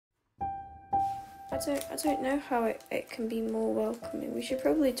I don't know how it can be more welcoming. We should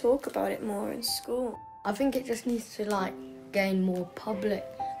probably talk about it more in school. I think it just needs to like gain more public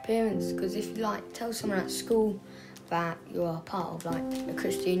appearance, because if you like tell someone at school that you're part of like a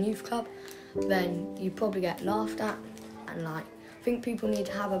Christian youth club, then you probably get laughed at, and like I think people need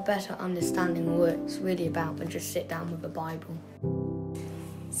to have a better understanding of what it's really about than just sit down with a Bible.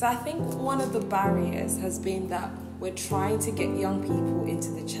 So I think one of the barriers has been that we're trying to get young people into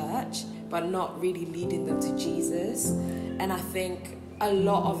the church but not really leading them to Jesus, and I think a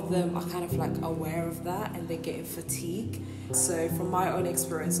lot of them are kind of like aware of that and they're getting fatigued. So from my own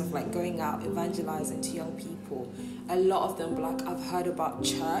experience of like going out evangelizing to young people, a lot of them like, I've heard about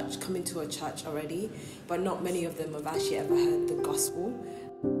church, coming to a church already, but not many of them have actually ever heard the gospel.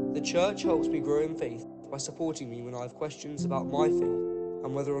 The church helps me grow in faith by supporting me when I have questions about my faith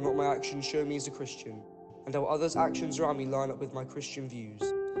and whether or not my actions show me as a Christian, and how others' actions around me line up with my Christian views.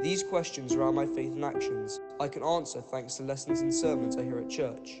 These questions around my faith and actions I can answer thanks to lessons and sermons I hear at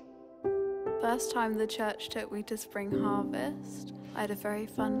church. First time the church took me to Spring Harvest, I had a very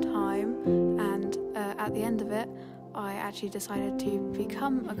fun time, and at the end of it I actually decided to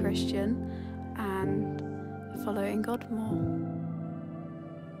become a Christian and follow in God more.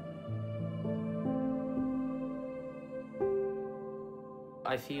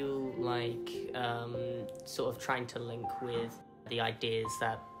 I feel like sort of trying to link with the ideas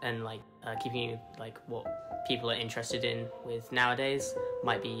that and like keeping like what people are interested in with nowadays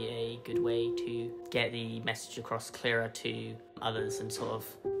might be a good way to get the message across clearer to others and sort of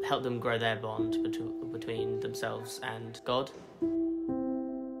help them grow their bond between themselves and God.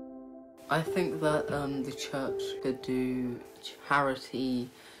 I think that the church could do charity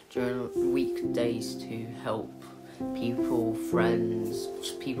during weekdays to help people, friends,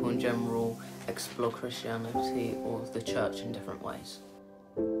 just people in general explore Christianity or the church in different ways.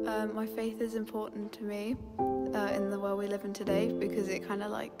 My faith is important to me in the world we live in today, because it kind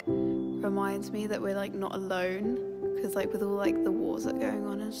of like reminds me that we're like not alone, because like with all like the wars that are going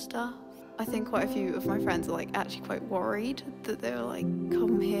on and stuff, I think quite a few of my friends are like actually quite worried that they were like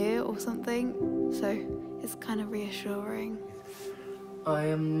come here or something, so it's kind of reassuring. I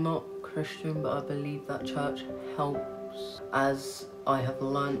am not Christian, but I believe that church helps, as I have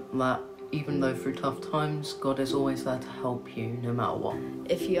learned that even though through tough times, God is always there to help you no matter what.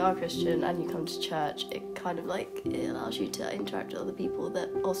 If you are Christian and you come to church, it kind of like it allows you to interact with other people that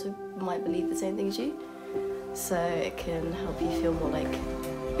also might believe the same thing as you. So it can help you feel more like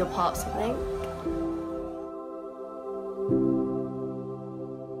you're part of something.